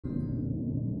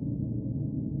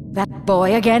That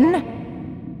boy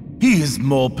again? He is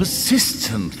more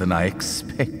persistent than I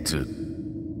expected.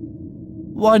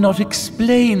 Why not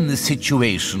explain the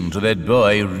situation to that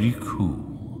boy, Riku?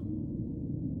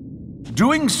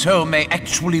 Doing so may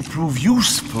actually prove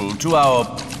useful to our...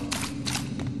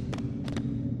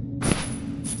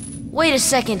 Wait a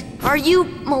second, are you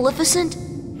Maleficent?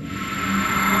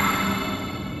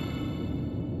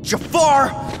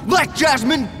 Jafar, let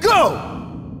Jasmine go!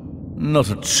 Not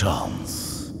a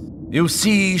chance. You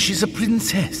see, she's a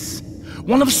princess.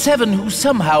 One of 7 who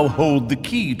somehow hold the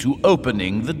key to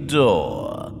opening the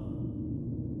door.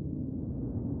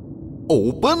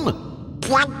 Open?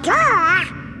 The door?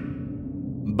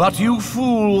 But you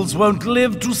fools won't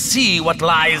live to see what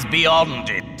lies beyond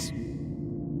it.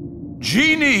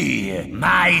 Genie,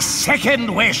 my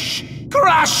second wish,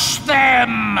 crush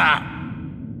them!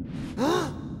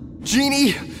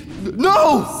 Genie,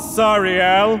 no! Sorry,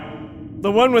 Al.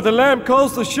 The one with the lamp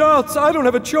calls the shots. I don't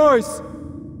have a choice.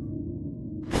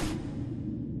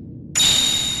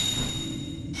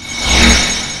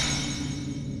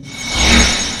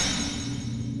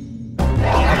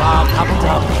 Come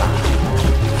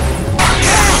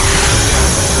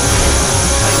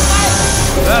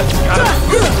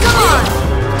on!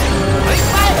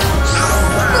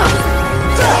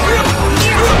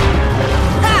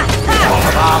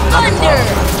 Thunder!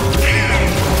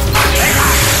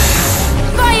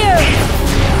 Fire!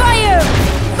 Fire!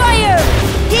 Fire!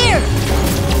 Here!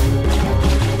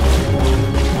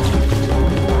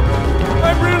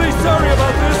 I'm really sorry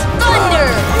about this. Thunder!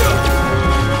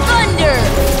 Thunder!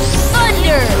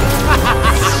 Thunder!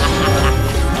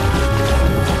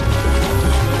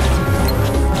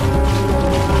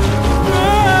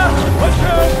 Watch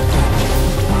out!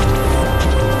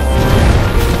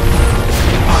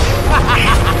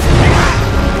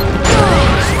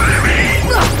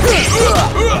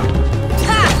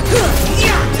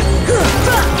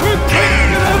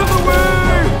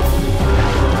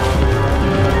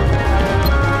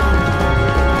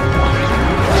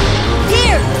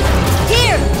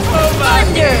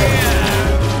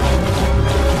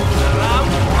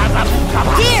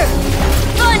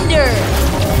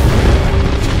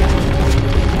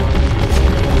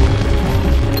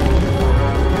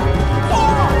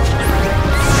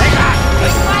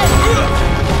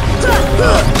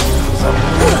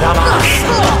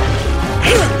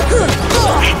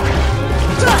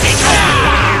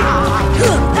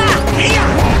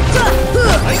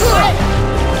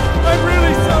 I'm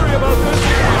really sorry about this.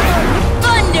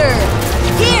 Thunder!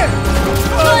 Here!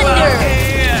 Thunder!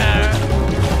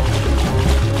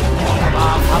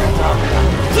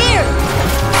 Here!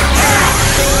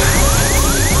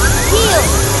 Heal!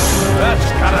 That's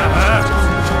gotta hurt.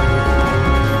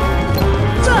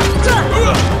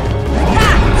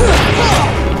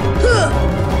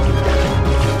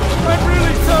 I'm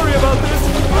really sorry about this.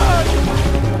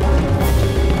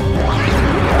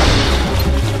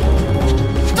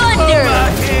 Thunder!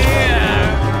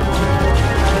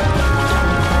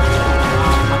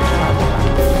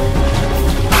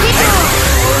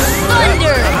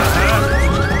 Thunder!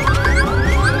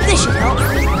 This should help.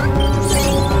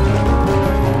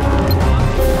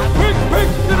 Quick, quick,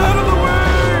 get out of the way!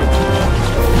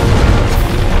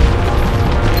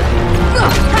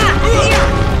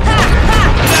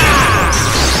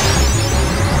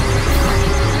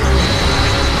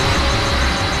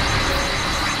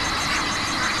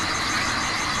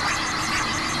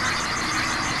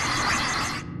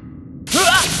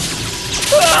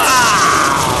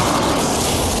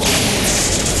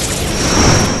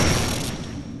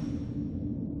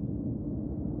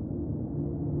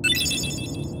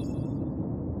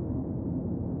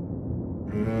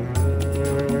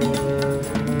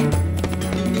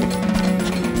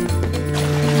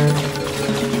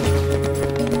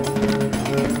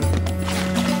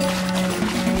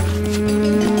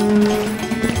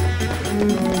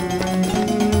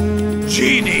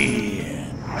 Genie,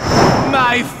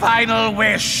 my final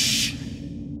wish.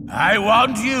 I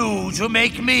want you to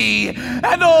make me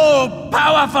an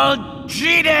all-powerful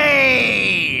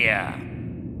genie!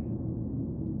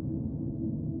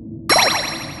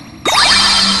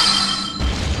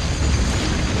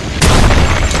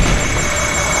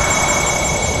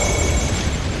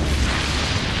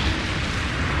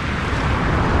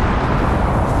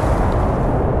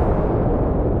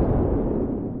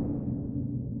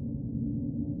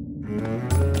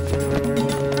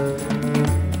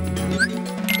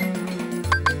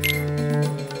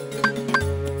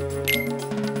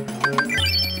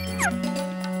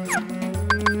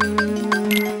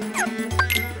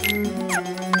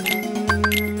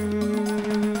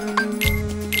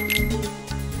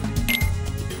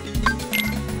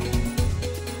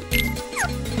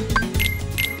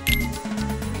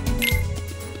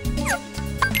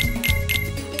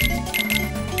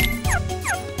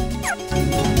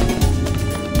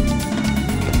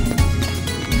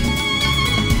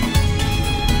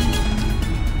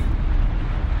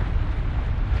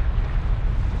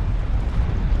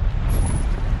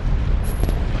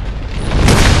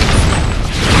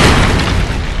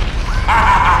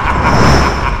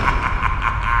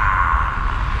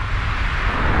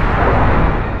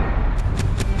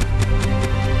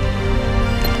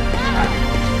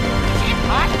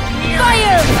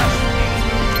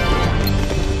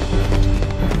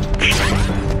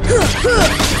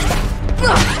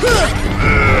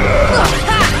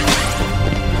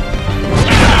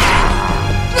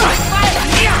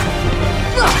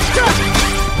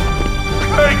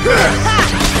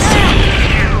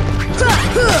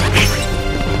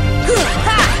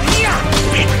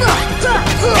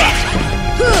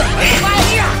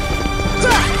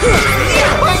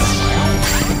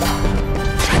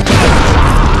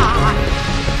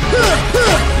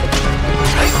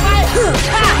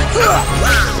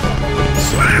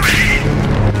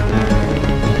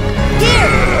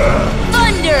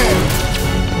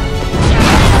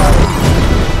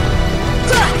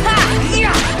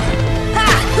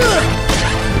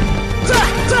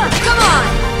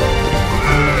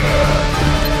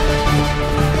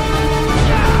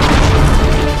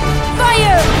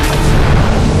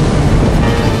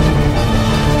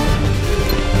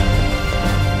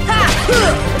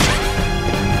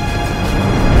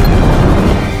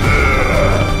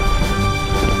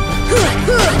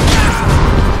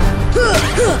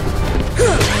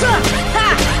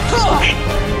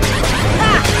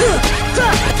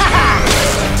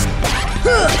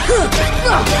 Take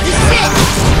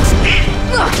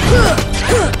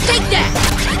that!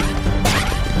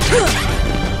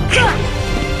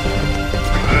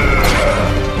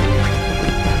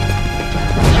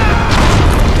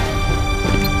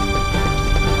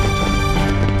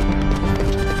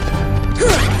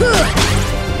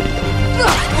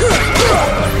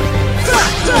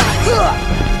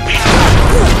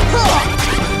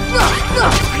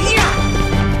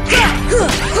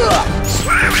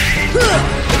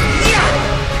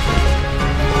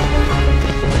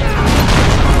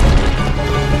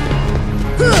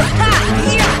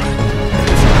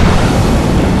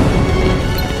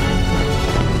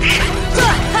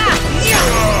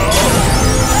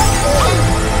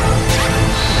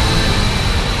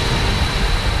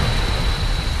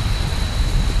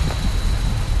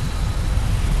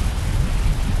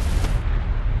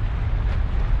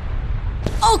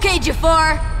 Okay,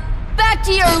 Jafar, back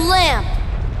to your lamp.